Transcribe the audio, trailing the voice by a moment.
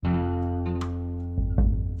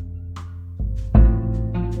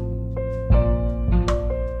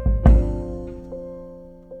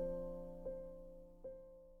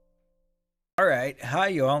All right. Hi,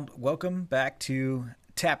 y'all. Welcome back to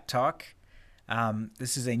Tap Talk.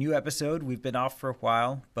 This is a new episode. We've been off for a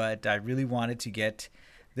while, but I really wanted to get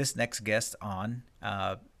this next guest on.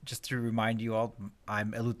 Just to remind you all,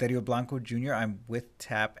 I'm Eleuterio Blanco Jr. I'm with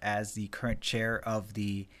TAP as the current chair of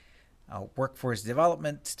the Workforce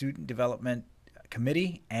Development, Student Development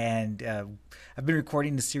Committee, and I've been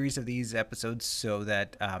recording a series of these episodes so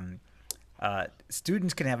that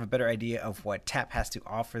students can have a better idea of what TAP has to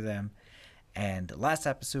offer them. And last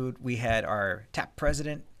episode, we had our TAP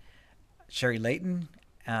president, Sherry Layton.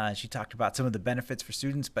 She talked about some of the benefits for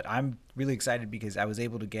students, but I'm really excited because I was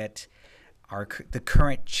able to get the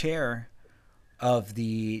current chair of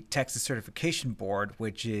the Texas Certification Board,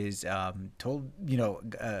 which is something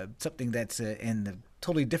that's in the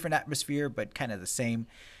totally different atmosphere, but kind of the same.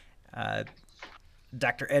 Uh,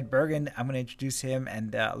 Dr. Ed Bergen, I'm going to introduce him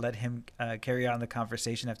and let him carry on the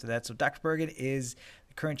conversation after that. So, Dr. Bergen is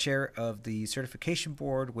the current chair of the Certification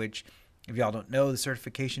Board, which, if y'all don't know, the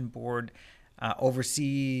Certification Board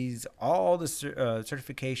oversees all the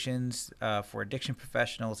certifications for addiction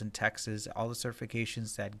professionals in Texas, all the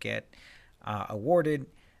certifications that get awarded,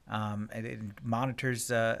 and it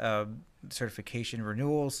monitors certification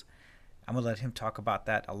renewals. I'm going to let him talk about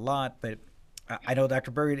that a lot, but I know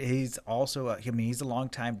Dr. Bergen, he's also, he's a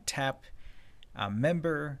longtime TAP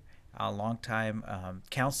member, a longtime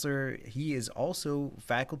counselor. He is also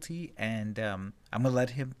faculty, and I'm going to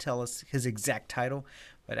let him tell us his exact title,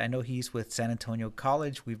 but I know he's with San Antonio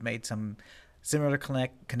College. We've made some similar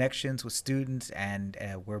connections with students, and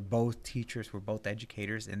we're both teachers, we're both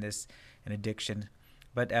educators in addiction.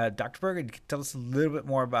 But Dr. Bergen, tell us a little bit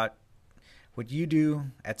more about what you do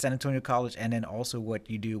at San Antonio College, and then also what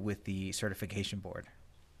you do with the certification board.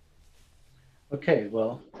 Okay,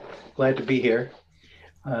 well, glad to be here.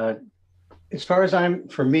 Uh, as far as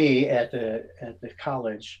for me at the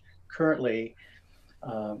college currently,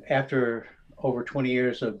 after over 20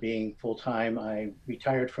 years of being full time, I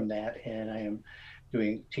retired from that, and I am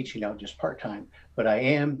doing teaching now just part time. But I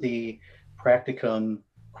am the practicum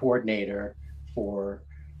coordinator for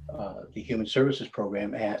the Human Services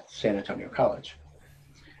program at San Antonio College.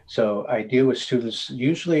 So I deal with students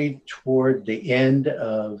usually toward the end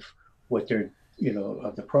of what they're,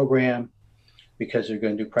 of the program, because they're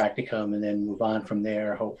going to do practicum and then move on from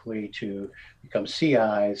there, hopefully to become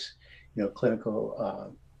CIs,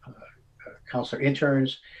 clinical counselor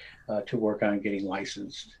interns, to work on getting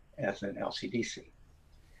licensed as an LCDC.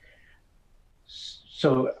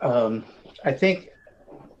 So I think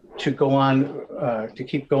to go on, to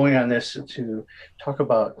keep going on this, to talk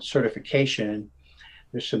about certification,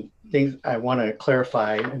 there's some things I want to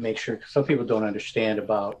clarify and make sure, because some people don't understand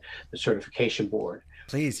about the certification board.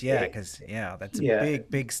 Please, yeah, because that's a Yeah,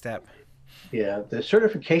 big step. yeah. The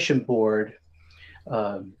certification board,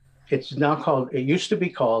 um, it's now called, it used to be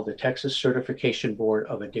called the Texas Certification Board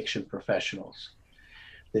of Addiction Professionals.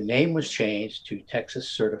 The name was changed to Texas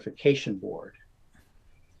Certification Board.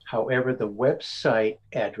 However, the website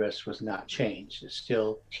address was not changed. It's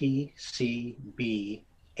still tcbap.org.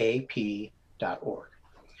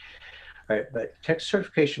 All right, but Texas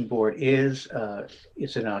Certification Board is an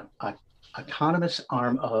autonomous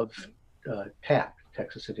arm of TAP,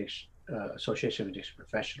 Texas Addiction, Association of Addiction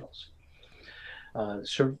Professionals.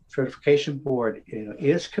 The certification board,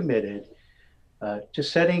 is committed to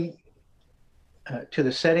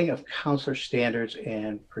the setting of counselor standards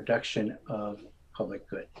and production of public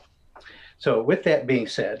good. So, with that being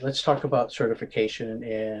said, let's talk about certification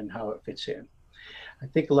and how it fits in. I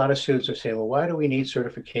think a lot of students are saying, well, why do we need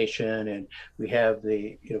certification? And we have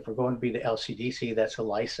if we're going to be the LCDC, that's a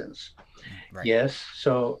license. Right. Yes.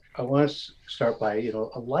 So I want to start by,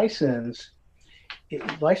 a license.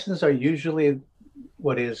 Licenses are usually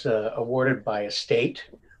what is awarded by a state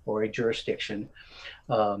or a jurisdiction,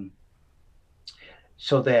 um,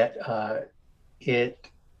 so that it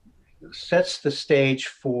sets the stage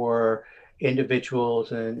for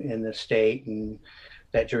individuals in the state and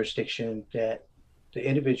that jurisdiction, that the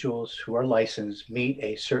individuals who are licensed meet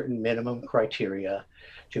a certain minimum criteria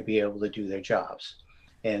to be able to do their jobs.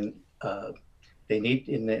 And they need,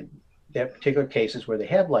 that particular cases where they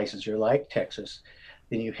have licensure, like Texas,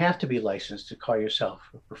 then you have to be licensed to call yourself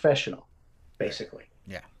a professional, Right. basically.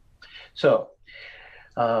 Yeah. So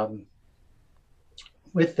um,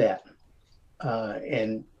 with that,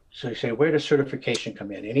 and so you say, where does certification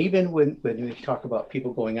come in? And even when we talk about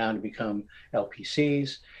people going on to become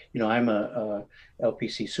LPCs, I'm a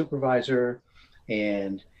LPC supervisor,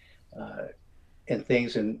 and uh,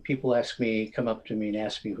 things, and people come up to me and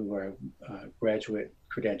ask me who are graduate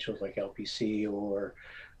credentials like LPC or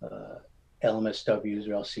LMSWs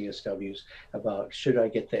or LCSWs about should I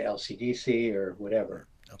get the LCDC or whatever.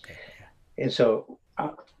 Okay. And so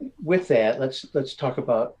with that, let's talk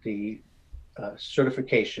about the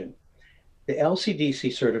certification. The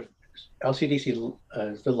LCDC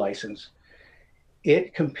is the license.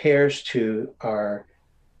 It compares to our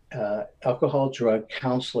alcohol drug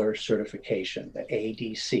counselor certification, the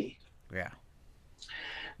ADC. Yeah.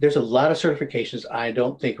 There's a lot of certifications. I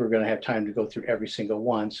don't think we're going to have time to go through every single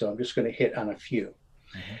one, so I'm just going to hit on a few.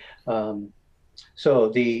 So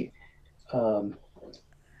the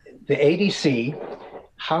ADC,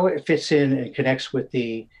 how it fits in and connects with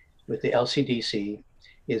the LCDC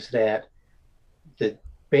is that the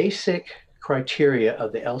basic criteria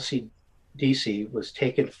of the LCDC was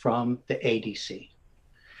taken from the ADC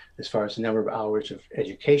as far as the number of hours of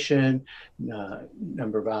education,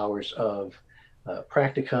 number of hours of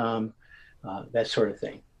practicum, that sort of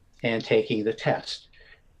thing, and taking the test.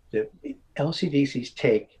 The LCDCs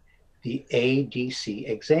take the ADC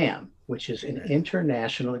exam, which is an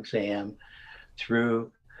international exam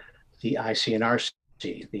through the ICNRC,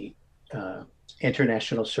 the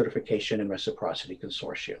International Certification and Reciprocity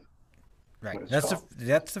Consortium. Right.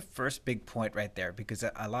 That's the first big point right there, because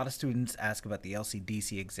a lot of students ask about the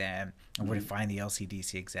LCDC exam and where to find the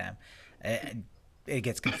LCDC exam. It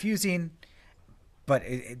gets confusing, but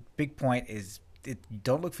big point is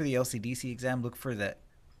don't look for the LCDC exam, look for the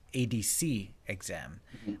ADC exam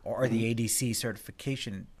or the ADC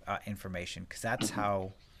certification information, because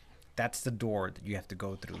that's the door that you have to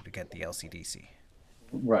go through to get the LCDC.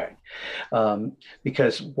 Right.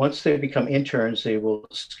 Because once they become interns, they will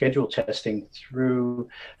schedule testing through,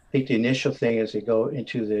 I think the initial thing is they go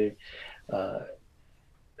into the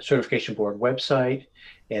certification board website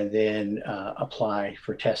and then apply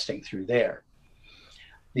for testing through there.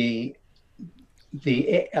 The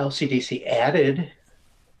LCDC added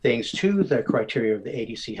things to the criteria of the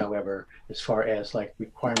ADC, however, as far as like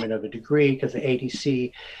requirement of a degree, because the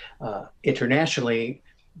ADC internationally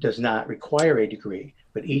does not require a degree,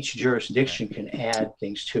 but each jurisdiction can add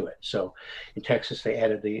things to it. So in Texas, they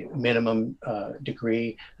added the minimum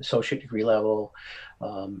degree, associate degree level.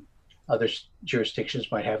 Other jurisdictions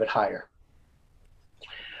might have it higher.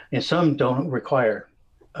 And some don't require,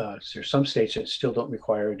 there's some states that still don't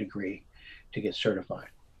require a degree to get certified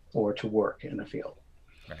or to work in the field.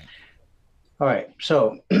 Right. All right,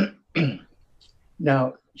 so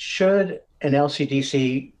now should an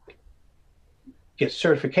LCDC get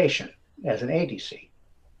certification as an ADC?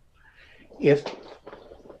 If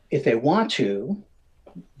they want to,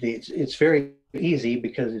 it's very easy,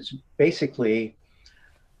 because it's basically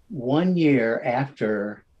 1 year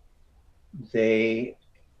after they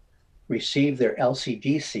receive their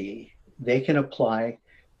LCDC, they can apply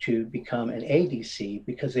to become an ADC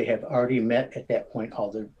because they have already met at that point all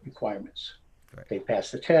the requirements. Right. They pass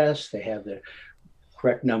the test, they have the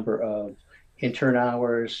correct number of intern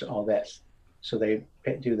hours, all that. So they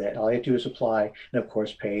do that. All they have to do is apply and, of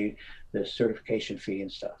course, pay the certification fee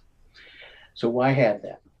and stuff. So why have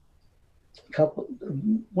that?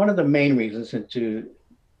 One of the main reasons,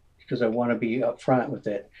 because I want to be upfront with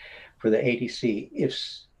it for the ADC,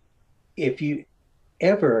 if you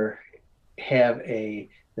ever have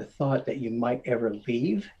the thought that you might ever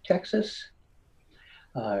leave Texas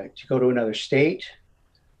to go to another state,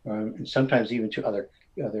 and sometimes even to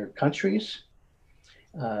other countries,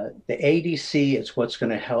 the ADC is what's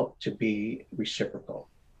going to help to be reciprocal,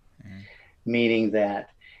 meaning that,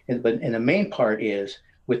 but the main part is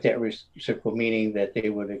with that reciprocal, meaning that they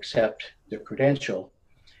would accept the credential,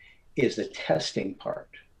 is the testing part.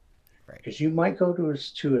 Because you might go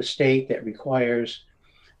to a state that requires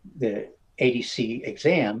the ADC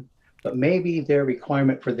exam, but maybe their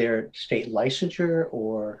requirement for their state licensure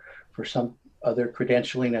or for some other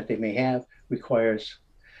credentialing that they may have requires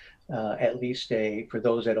at least for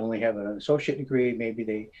those that only have an associate degree,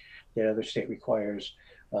 maybe that other state requires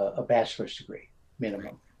a bachelor's degree minimum.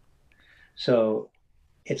 Right. So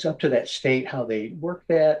it's up to that state how they work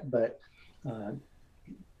that, but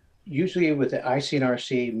usually with the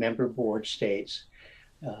ICNRC member board states,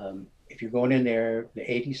 if you're going in there, the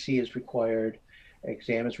ADC is required,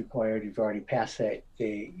 exam is required, you've already passed that,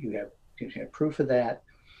 you have proof of that,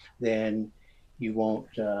 then you won't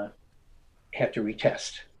have to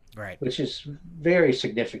retest. Right, which is very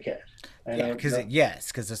significant. Yeah, because the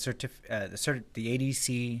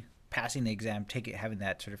ADC passing the exam, having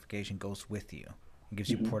that certification goes with you. It gives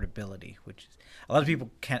you portability, which a lot of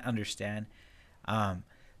people can't understand.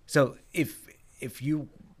 So if you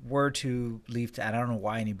were to leave, I don't know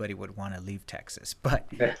why anybody would want to leave Texas, but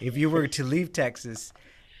if you were to leave Texas,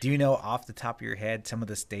 Do you know off the top of your head some of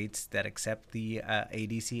the states that accept the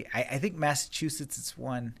ADC? I think Massachusetts is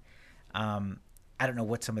one. Um, I don't know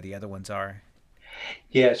what some of the other ones are.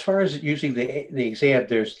 Yeah, as far as using the exam,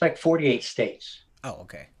 there's like 48 states Oh,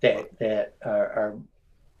 okay. Well, that are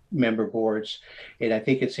member boards, and I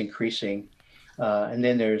think it's increasing. And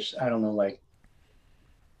then there's, I don't know, like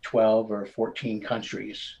 12 or 14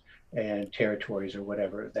 countries and territories or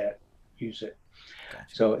whatever that use it. gotcha.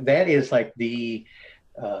 So that is like the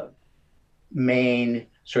uh, main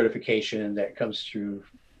certification that comes through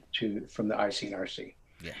to from the ICNRC.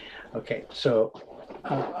 Yeah. Okay, so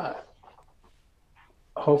uh,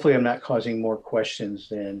 hopefully I'm not causing more questions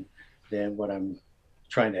than what I'm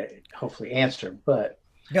trying to hopefully answer. But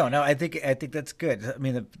No, no, I think that's good. I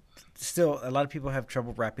mean, still a lot of people have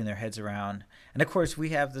trouble wrapping their heads around, and of course we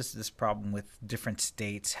have this problem with different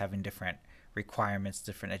states having different requirements,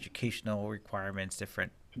 different educational requirements,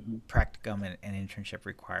 different mhm, practicum and internship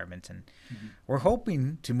requirements, and mhm. we're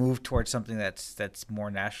hoping to move towards something that's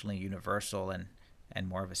more nationally universal and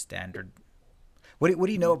more of a standard. What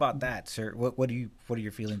do you know about that, sir? What are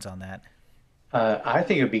your feelings on that? I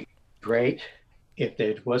think it'd be great if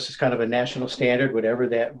there was this kind of a national standard, whatever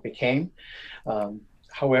that became.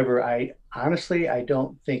 However, I honestly I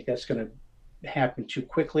don't think that's going to happen too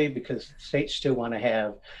quickly because states still want to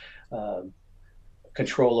have um,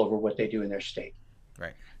 control over what they do in their state.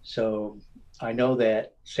 Right. So I know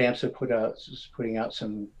that SAMHSA is putting out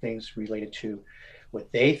some things related to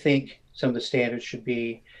what they think some of the standards should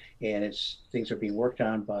be, and it's things are being worked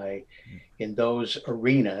on by in those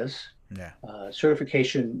arenas. Yeah.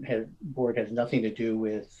 Board has nothing to do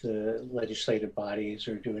with legislative bodies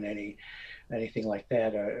or doing anything like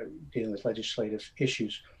that, or dealing with legislative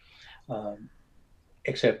issues, um,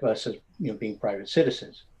 except us as being private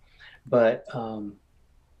citizens. But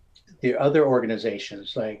the other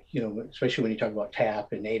organizations, like especially when you talk about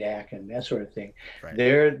TAP and NADAC and that sort of thing, Right.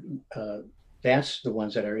 they're that's the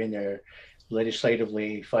ones that are in there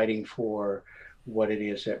legislatively fighting for what it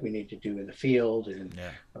is that we need to do in the field and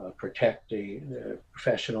Yeah. protect the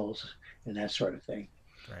professionals and that sort of thing.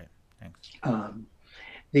 Right. Thanks.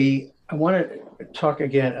 The I want to talk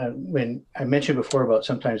again when I mentioned before about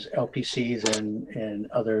sometimes LPCs and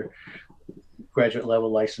other graduate level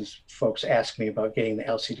licensed folks ask me about getting the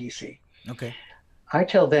LCDC. Okay. I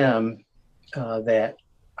tell them that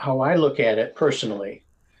how I look at it personally,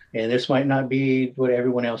 and this might not be what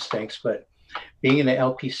everyone else thinks, but being in the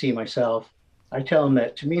LPC myself, I tell them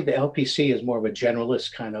that to me, the LPC is more of a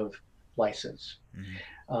generalist kind of license.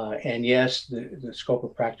 Hmm. And yes, the scope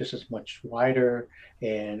of practice is much wider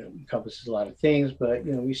and encompasses a lot of things, but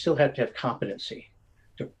we still have to have competency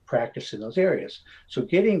to practice in those areas. So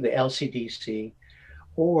getting the LCDC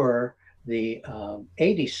or the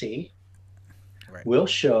ADC Right. will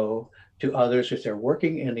show to others if they're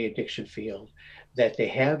working in the addiction field that they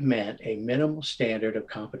have met a minimal standard of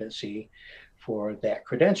competency for that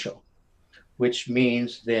credential, which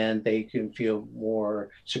means then they can feel more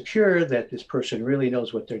secure that this person really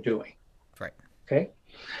knows what they're doing. Right. Okay.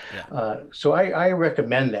 Yeah. So I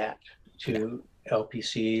recommend that Yeah. to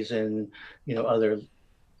LPCs and other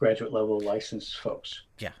graduate level licensed folks.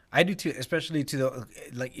 Yeah, I do too, especially to the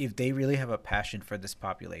like if they really have a passion for this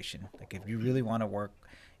population. Like if you really want to work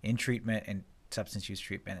in treatment and substance use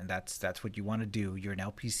treatment, and that's what you want to do. You're an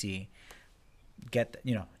LPC.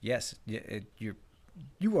 Yes, you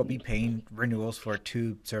will be paying renewals for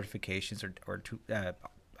two certifications or two a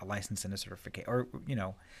license and a certificate, or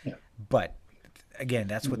Yeah. but again,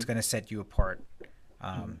 that's what's Mhm. going to set you apart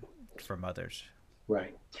Mhm. from others.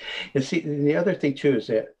 Right. And see, the other thing too is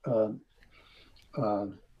that um,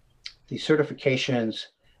 the certifications.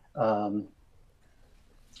 Um,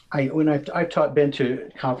 I've taught, been to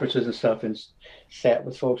conferences and stuff, and sat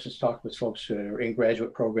with folks and talked with folks who are in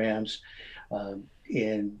graduate programs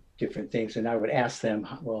in different things, and I would ask them,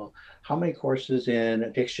 well, how many courses in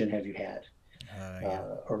addiction have you had, Yeah.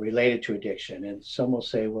 or related to addiction? And some will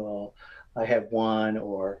say, well, I have one,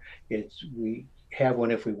 or we have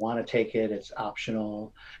one if we want to take it, it's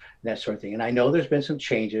optional, that sort of thing. And I know there's been some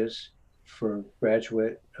changes for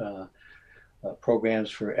graduate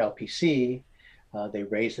programs for LPC. They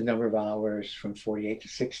raised the number of hours from 48 to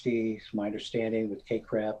 60, is my understanding, with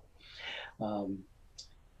KCREP. Um,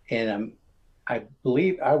 and I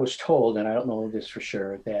believe I was told, and I don't know this for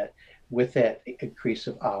sure, that with that increase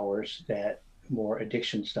of hours, that more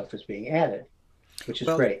addiction stuff is being added, which is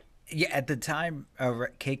Well, great. yeah. At the time,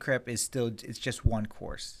 K-Crep is still it's just one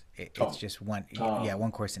course. It's Oh, just one. Yeah, oh,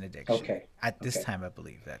 one course in addiction. okay, At this okay. time, I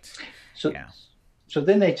believe that's So, yeah. so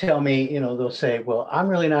then they tell me, they'll say, well, I'm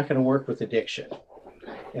really not going to work with addiction.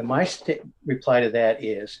 And my reply to that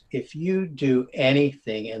is, if you do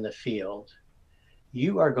anything in the field,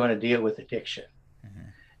 you are going to deal with addiction. Mm-hmm.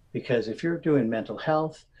 Because if you're doing mental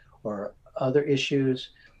health or other issues,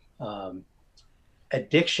 um,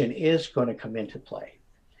 addiction is going to come into play.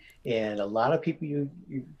 And a lot of people you're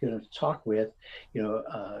going to talk with,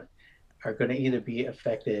 are going to either be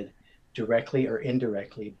affected directly or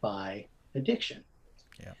indirectly by addiction.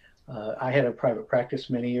 Yeah. I had a private practice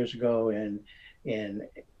many years ago, and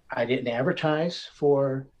I didn't advertise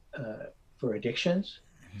for addictions,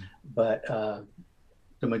 Mm-hmm. but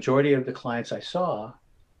the majority of the clients I saw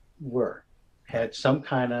Right. had some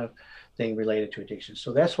kind of thing related to addiction.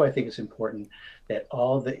 So that's why I think it's important that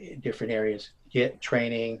all the different areas get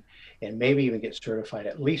training and maybe even get certified,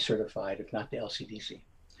 at least certified, if not the LCDC.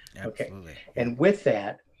 Okay. Absolutely. Yeah. And with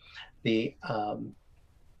that, the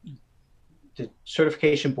the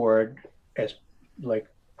certification board, as like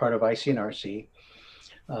part of ICNRC,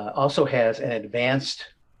 also has an advanced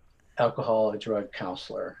alcohol and drug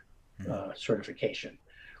counselor Mm-hmm. certification,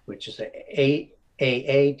 which is a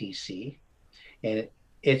AADC, and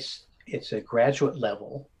it's a graduate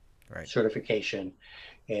level Right. certification,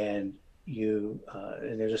 and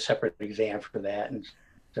and there's a separate exam for that and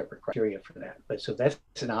separate criteria for that. But so that's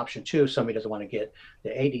an option too. If somebody doesn't want to get the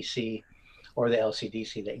ADC or the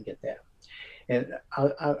LCDC, they can get that. And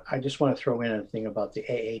I just want to throw in a thing about the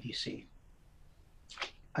AADC.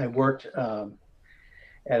 I worked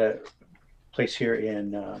at a place here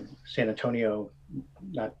in San Antonio.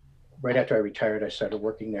 Not right after I retired, I started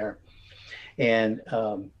working there, and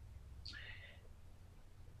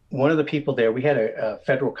one of the people there, we had a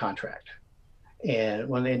federal contract, and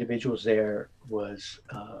one of the individuals there was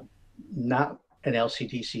not an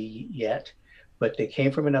LCDC yet, but they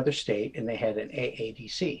came from another state and they had an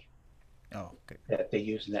AADC Oh, good. that they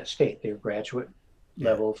use in that state. They're a graduate Yeah.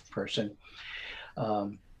 level person.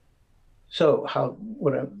 So how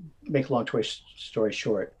would I make a long story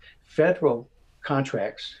short? Federal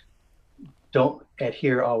contracts don't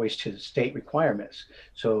adhere always to the state requirements.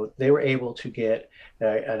 So they were able to get,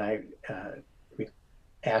 and I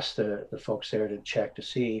asked the folks there to check to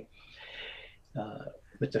see,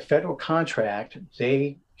 with the federal contract,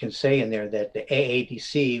 they can say in there that the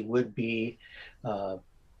AADC would be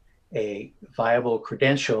a viable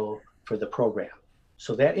credential for the program.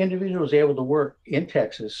 So that individual was able to work in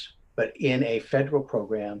Texas, but in a federal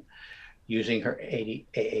program using her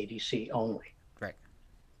AADC only. Right.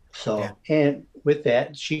 Yeah. So, and with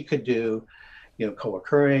that, she could do,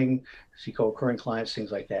 co-occurring, see co-occurring clients,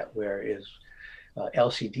 things like that. Whereas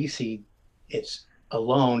LCDC, it's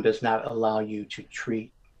alone does not allow you to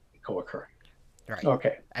treat co-occurring. Right.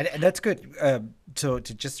 Okay. And that's good. So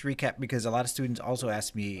to just recap, because a lot of students also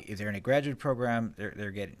ask me if they're in a graduate program,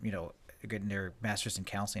 they're getting, getting their master's in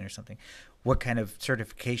counseling or something, what kind of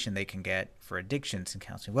certification they can get for addictions in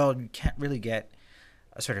counseling. Well, you can't really get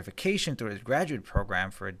a certification through a graduate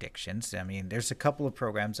program for addictions. I mean, there's a couple of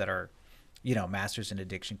programs that are, masters in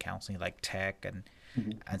addiction counseling, like tech and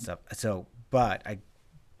stuff. So, but I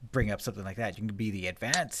bring up something like that. You can be the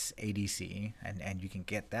advanced ADC, and you can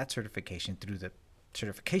get that certification through the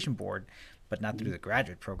certification board, but not through the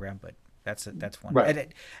graduate program. But that's one.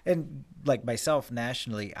 Right. And like myself,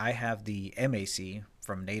 nationally, I have the MAC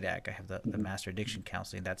from NADAC. I have the Master Addiction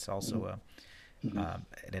Counseling. That's also an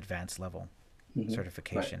advanced level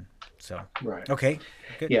certification. Right. So Right. Okay,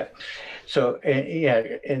 good. Yeah. So,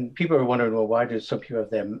 and people are wondering, well, why do some people have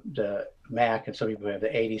the MAC and some people have the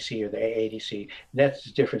ADC or the AADC? That's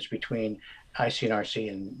the difference between ICNRC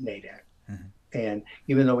and NADAC. Mm-hmm. And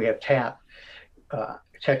even though we have TAP,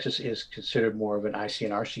 Texas is considered more of an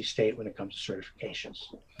ICNRC state when it comes to certifications.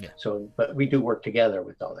 Yeah. So, but we do work together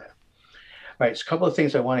with all that. All right. So a couple of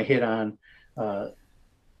things I want to hit on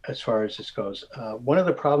as far as this goes. One of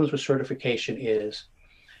the problems with certification is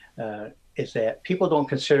that people don't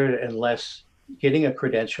consider it unless getting a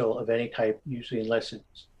credential of any type, usually unless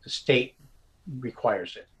the state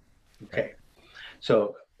requires it. Okay. Right.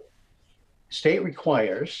 So state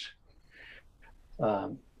requires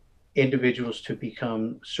individuals to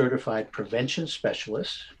become certified prevention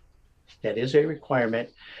specialists. That is a requirement.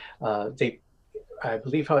 I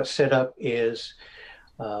believe how it's set up is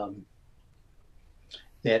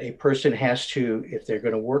that a person has to, if they're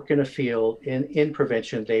going to work in a field in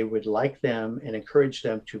prevention, they would like them and encourage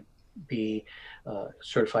them to be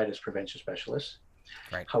certified as prevention specialists.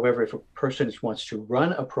 Right. However, if a person wants to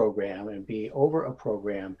run a program and be over a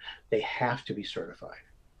program, they have to be certified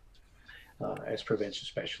as prevention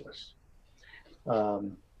specialists.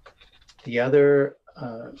 The other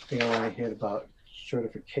thing I want to hit about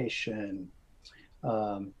certification,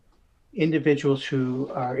 individuals who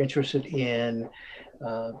are interested in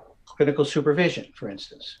uh, clinical supervision, for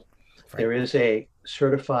instance. Right. There is a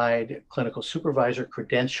certified clinical supervisor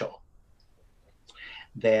credential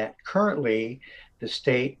that currently the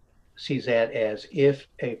state sees that as if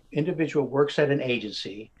an individual works at an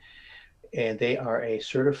agency and they are a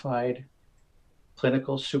certified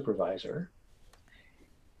clinical supervisor,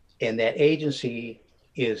 and that agency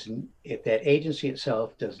is, if that agency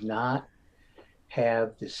itself does not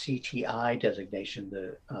have the CTI designation,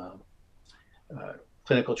 the uh,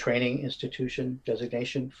 clinical training institution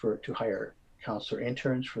designation for to hire counselor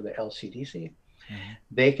interns for the LCDC, Hmm.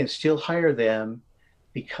 they can still hire them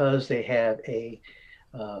because they have a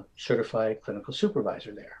certified clinical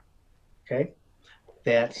supervisor there. Okay,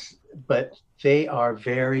 that's, but they are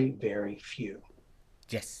very, very few.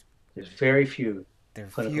 Yes. There's very few There are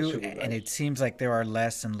clinical few, and it supervisors. seems like there are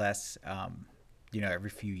less and less. Every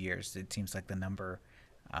few years, it seems like the number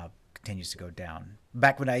continues to go down.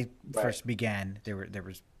 Back when I Right. first began, there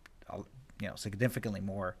was, significantly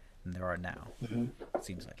more than there are now. Mm-hmm. It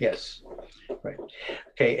seems like. Yes. Right.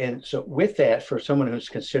 Okay. And so with that, for someone who's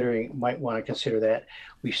considering, might want to consider that,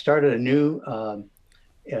 we started a new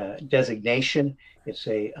designation. It's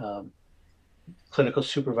a clinical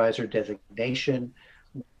supervisor designation,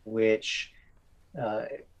 which uh,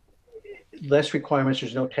 less requirements.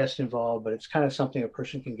 There's no test involved, but it's kind of something a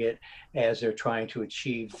person can get as they're trying to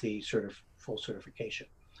achieve the sort of full certification.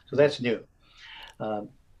 So Mm. that's new. Um,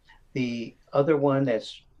 the other one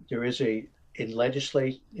that's there is a in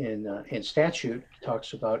legislate in statute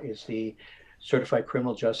talks about is the certified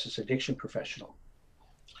criminal justice addiction professional.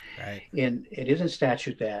 Right. In it is in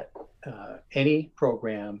statute that any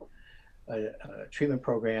program, a treatment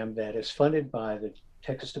program that is funded by the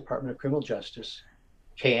Texas Department of Criminal Justice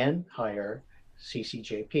can hire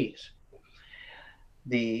CCJPs.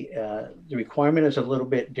 The requirement is a little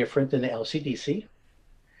bit different than the LCDC,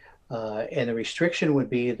 and the restriction would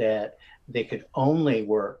be that they could only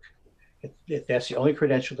work if that's the only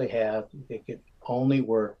credential they have. They could only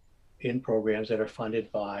work in programs that are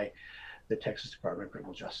funded by the Texas Department of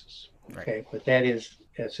Criminal Justice. Right. Okay, but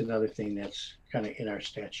that's another thing that's kind of in our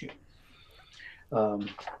statute. Um,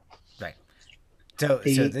 Right. So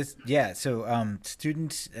the this, yeah. So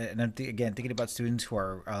students, and again thinking about students who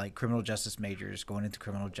are like criminal justice majors going into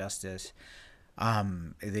criminal justice.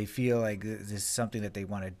 They feel like this is something that they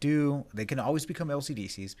want to do. They can always become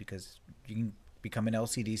LCDCs because you can become an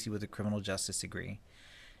LCDC with a criminal justice degree.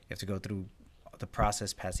 You have to go through the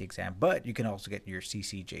process, pass the exam, but you can also get your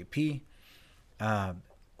CCJP. Um,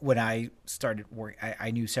 when I started work, I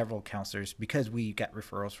knew several counselors because we got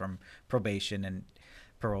referrals from probation and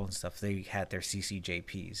parole and stuff. They had their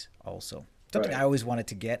CCJPs also. Something I right, always wanted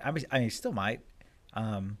to get. I still might,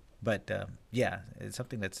 but yeah, it's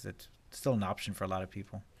something that's still an option for a lot of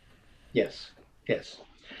people. yes, yes,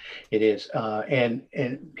 it is, and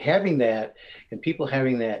having that, and people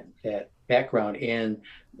having that background in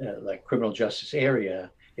like criminal justice area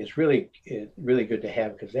is really good to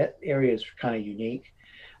have because that area is kind of unique.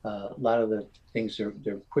 A lot of the things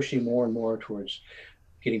they're pushing more and more towards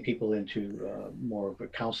getting people into more of a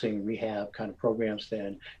counseling rehab kind of programs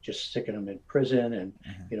than just sticking them in prison and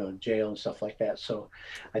Hmm. in jail and stuff like that. So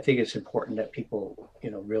I think it's important that people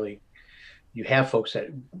really you have folks that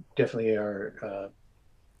definitely are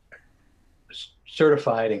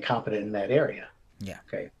certified and competent in that area. Yeah.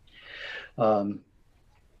 Okay. Um,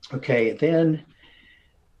 okay. Then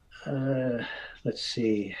let's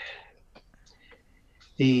see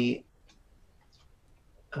the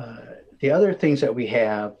uh, the other things that we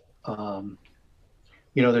have. Um,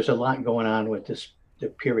 there's a lot going on with the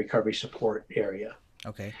peer recovery support area,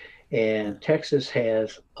 Okay. Yeah. and Texas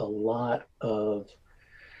has a lot of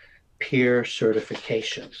peer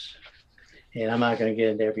certifications. And I'm not going to get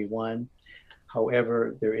into every one.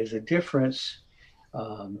 However, there is a difference.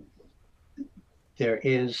 Um, there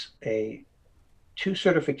is a two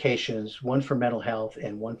certifications, one for mental health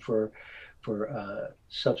and one for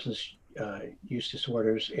substance use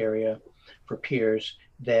disorders area for peers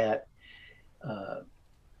that uh,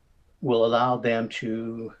 will allow them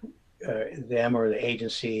or the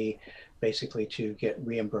agency basically to get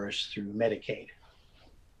reimbursed through Medicaid.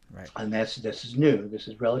 Right. And this is new. This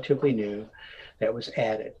is relatively new. That was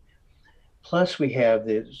added. Plus, we have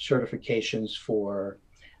the certifications for,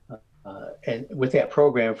 and with that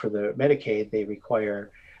program for the Medicaid, they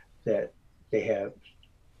require that they have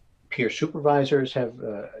peer supervisors have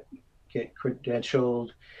get credentialed.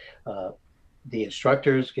 Uh, the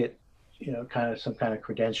instructors get, kind of some kind of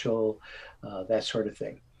credential, that sort of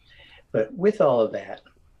thing. But with all of that,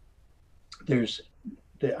 there's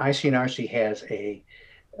the ICNRC has a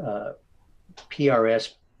uh,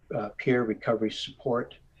 PRS peer recovery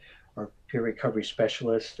support or peer recovery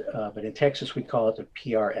specialist, but in Texas we call it the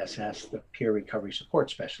PRSS, the peer recovery support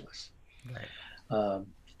specialist. Right. Um,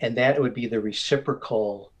 and that would be the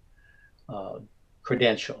reciprocal uh,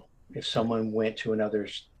 credential. If Right. someone went to another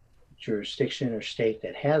jurisdiction or state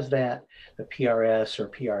that has that, the PRS or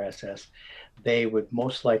PRSS, they would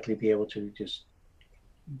most likely be able to just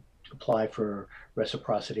apply for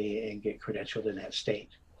reciprocity and get credentialed in that state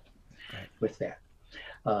Right. with that.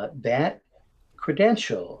 That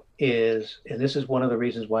credential is, and this is one of the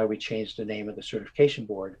reasons why we changed the name of the certification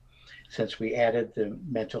board, since we added the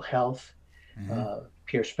mental health Mm-hmm.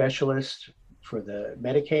 peer specialist for the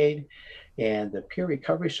Medicaid, and the peer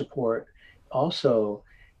recovery support also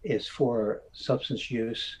is for substance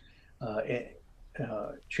use uh,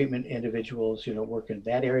 treatment individuals, work in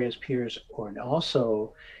that area as peers, or and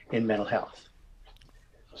also in mental health.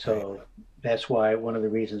 Right. So that's why one of the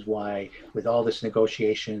reasons why, with all this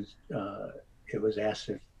negotiations, it was asked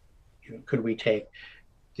if could we take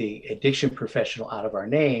the addiction professional out of our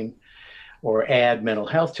name or add mental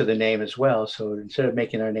health to the name as well. So instead of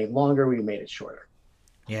making our name longer, we made it shorter.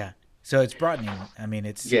 Yeah. So it's broadening. I mean,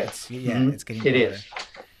 Yes, it's yeah, mm-hmm. it's getting It broader. is.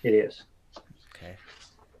 It is. Okay.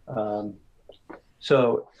 Um,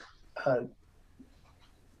 so, uh,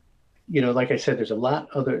 like I said, there's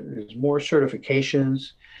more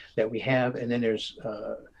certifications that we have, and then there's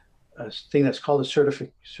a thing that's called a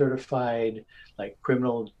certified like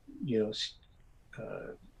criminal, you know,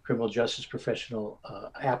 uh, criminal justice professional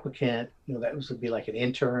applicant. That would be like an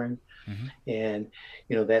intern, Mm-hmm.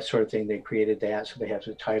 and that sort of thing. They created that so they have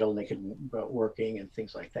the title and they can working and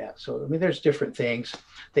things like that. So I mean, there's different things.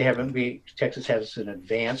 They haven't. Texas has an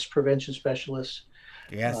advanced prevention specialist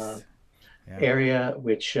Yes. Yeah. area,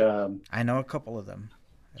 which I know a couple of them.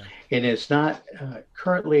 Yeah. and it's not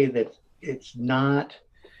currently that it's not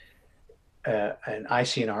an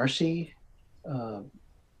ICNRC uh,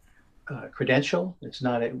 credential. It's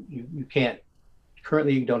not you can't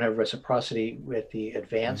currently, you don't have reciprocity with the Mm-hmm.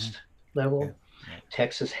 advanced Yeah. level. Yeah.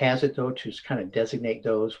 Texas has it though to kind of designate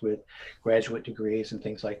those with graduate degrees and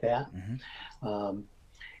things like that. Mm-hmm. Um,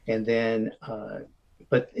 and then,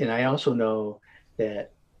 and I also know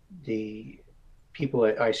that the people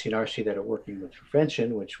at ICNRC that are working with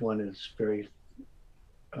prevention, which one is very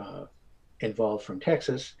uh, involved from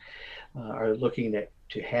Texas, are looking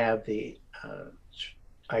to have the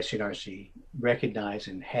ICNRC recognize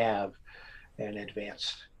and have an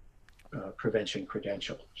advanced prevention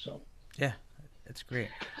credential. So, Yeah. That's great.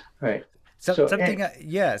 all right. So So, something,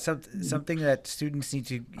 yeah, something that students need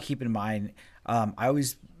to keep in mind. I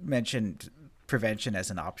always mentioned prevention as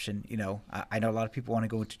an option. I know a lot of people want to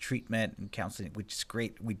go into treatment and counseling, which is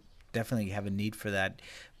great. We definitely have a need for that,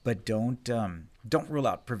 but don't rule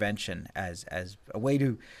out prevention as a way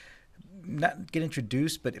to not get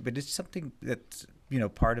introduced, but it's something that's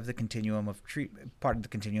part of the continuum of part of the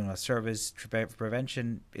continuum of service.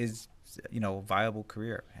 Prevention is a viable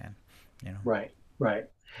career, and right, right.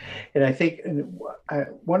 Yeah. And I think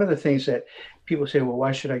one of the things that people say, well,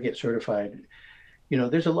 why should I get certified?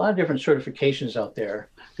 There's a lot of different certifications out there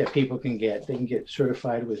that people can get. They can get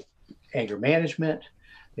certified with anger management.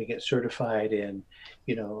 They get certified in,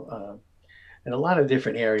 in a lot of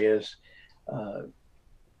different areas. Uh,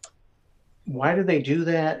 why do they do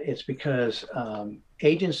that? It's because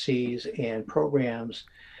agencies and programs,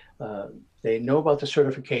 uh, they know about the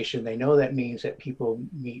certification. They know that means that people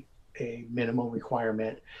meet a minimum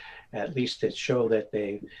requirement, at least to show that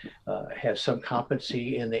they have some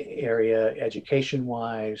competency in the area,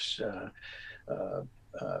 education-wise, uh,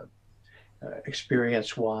 uh,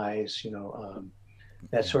 experience-wise, that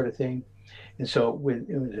Yeah. sort of thing. And so when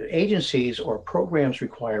the agencies or programs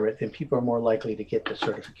require it, then people are more likely to get the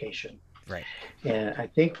certification. Right. And I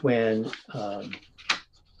think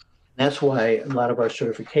that's why a lot of our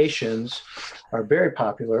certifications are very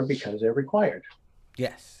popular because they're required,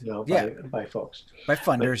 Yes. Yeah. by folks. By But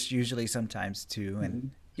funders usually sometimes too, and mhm,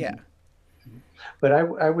 yeah. mhm. But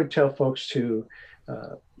I would tell folks to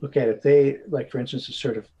look at it. They like, for instance,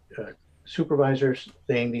 the supervisors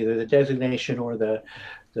thing, either the designation or the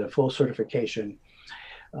full certification.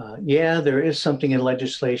 Yeah, there is something in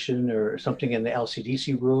legislation or something in the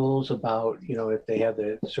LCDC rules about, if they have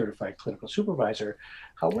the certified clinical supervisor.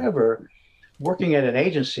 Okay. However, working at an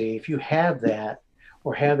agency, if you have that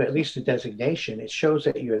or have at least a designation, it shows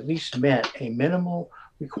that you at least met a minimal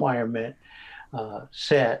requirement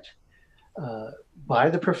set by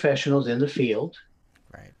the professionals in the field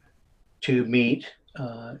Right. to meet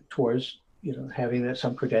towards, having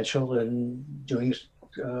some credential and doing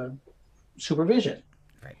supervision,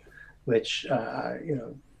 Right. which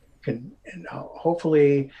can and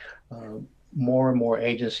hopefully more and more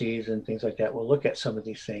agencies and things like that will look at some of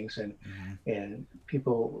these things, Hmm. and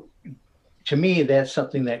people, to me, that's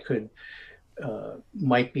something that could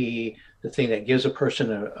might be the thing that gives a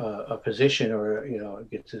person a position, or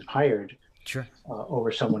gets them hired Sure.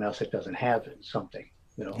 over someone else that doesn't have something,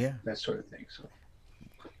 Yeah. that sort of thing. So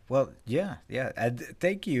Well, yeah, yeah.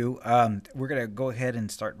 Thank you. We're gonna go ahead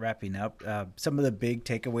and start wrapping up. Some of the big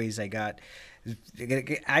takeaways I got.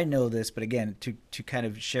 I know this, but again, to kind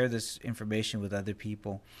of share this information with other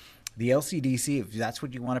people, the LCDC, if that's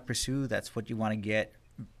what you want to pursue, that's what you want to get.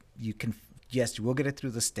 You can, yes, you will get it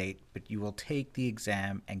through the state, but you will take the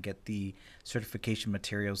exam and get the certification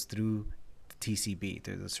materials through the TCB,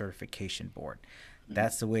 through the certification board.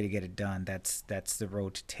 That's the way to get it done. That's the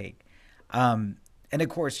road to take. Um, and of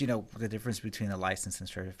course, the difference between a license and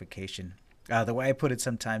certification. The way I put it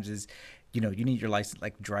sometimes is, you need your license,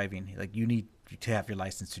 like driving. Like you need to have your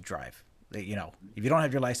license to drive. If you don't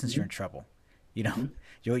have your license, you're mhm, in trouble. You know, mhm,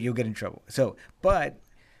 you'll get in trouble. So, but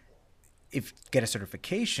if get a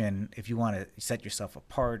certification, if you want to set yourself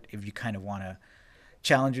apart, if you kind of want to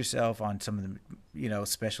challenge yourself on some of the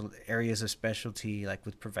special areas of specialty, like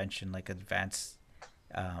with prevention, like advanced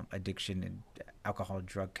addiction and alcohol and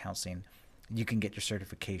drug counseling, you can get your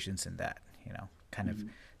certifications in that, kind of mhm.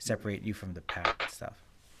 separate you from the pack and stuff.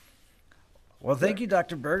 Well, thank Correct. you,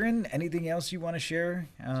 Dr. Bergen. Anything else you want to share?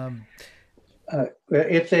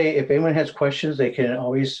 If anyone has questions, they can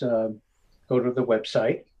always go to the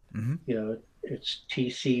website. Mm-hmm. It's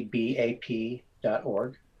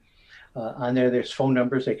tcbap.org. On there, there's phone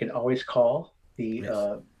numbers. They can always call the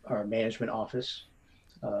Yes. our management office.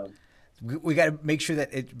 Uh, We got to make sure that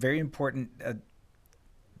it's very important.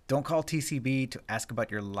 Don't call TCB to ask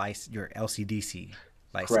about your your LCDC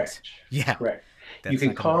license. Correct. Yeah, Correct. You that's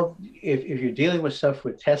can not going to work. call if you're dealing with stuff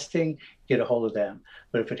with testing, get a hold of them.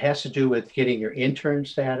 But if it has to do with getting your intern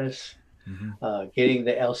status, Mm-hmm. getting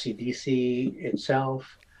the LCDC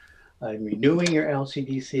itself, renewing your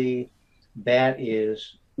LCDC, that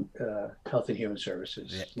is Health and Human Yeah,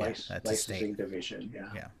 Services yeah, that's a state. licensing division. Yeah.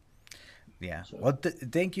 Yeah, yeah. So Well,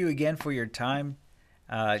 thank you again for your time.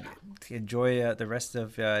 Uh, enjoy the rest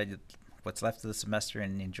of what's left of the semester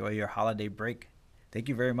and enjoy your holiday break. Thank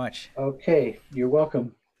you very much. okay, you're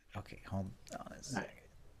welcome. Okay, hold on a second.